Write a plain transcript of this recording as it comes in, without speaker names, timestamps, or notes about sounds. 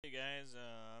Hey guys,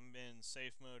 I'm in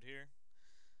safe mode here.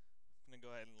 I'm gonna go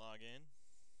ahead and log in.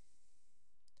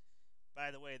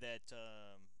 By the way, that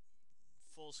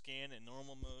full scan in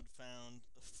normal mode found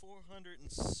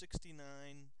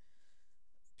 469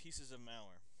 pieces of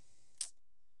malware.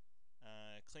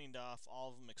 Cleaned off all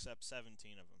of them except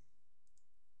 17 of them.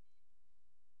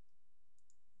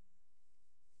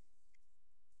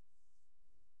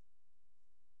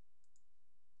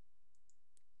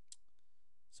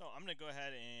 So I'm gonna go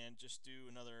ahead and just do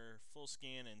another full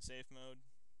scan in safe mode.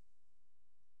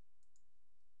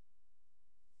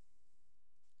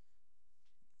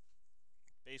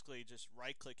 Basically just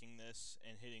right-clicking this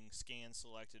and hitting scan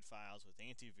selected files with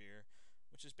Antivirus,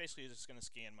 which is basically just going to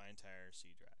scan my entire C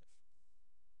drive.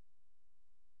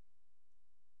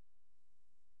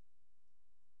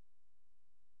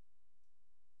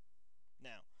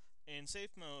 Now, in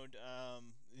safe mode,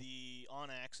 the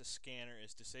on-axis scanner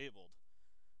is disabled.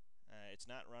 It's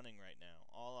not running right now.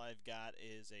 All I've got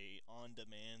is a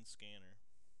on-demand scanner.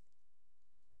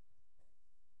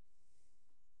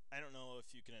 I don't know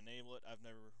if you can enable it. I've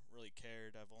never really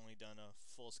cared. I've only done a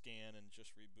full scan and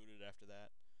just rebooted after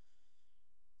that.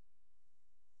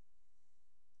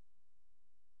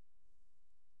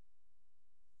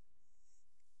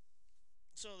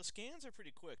 So the scans are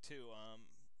pretty quick too.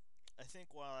 I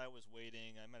think while I was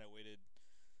waiting, I might have waited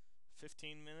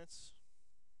 15 minutes,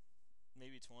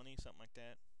 maybe 20, something like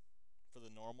that, for the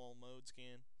normal mode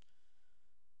scan.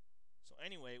 So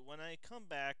anyway, when I come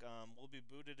back, we'll be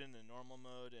booted into normal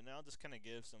mode, and I'll just kind of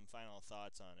give some final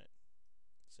thoughts on it.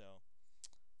 So,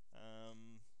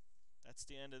 um, that's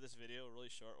the end of this video, a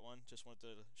really short one. Just wanted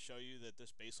to show you that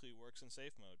this basically works in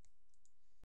safe mode.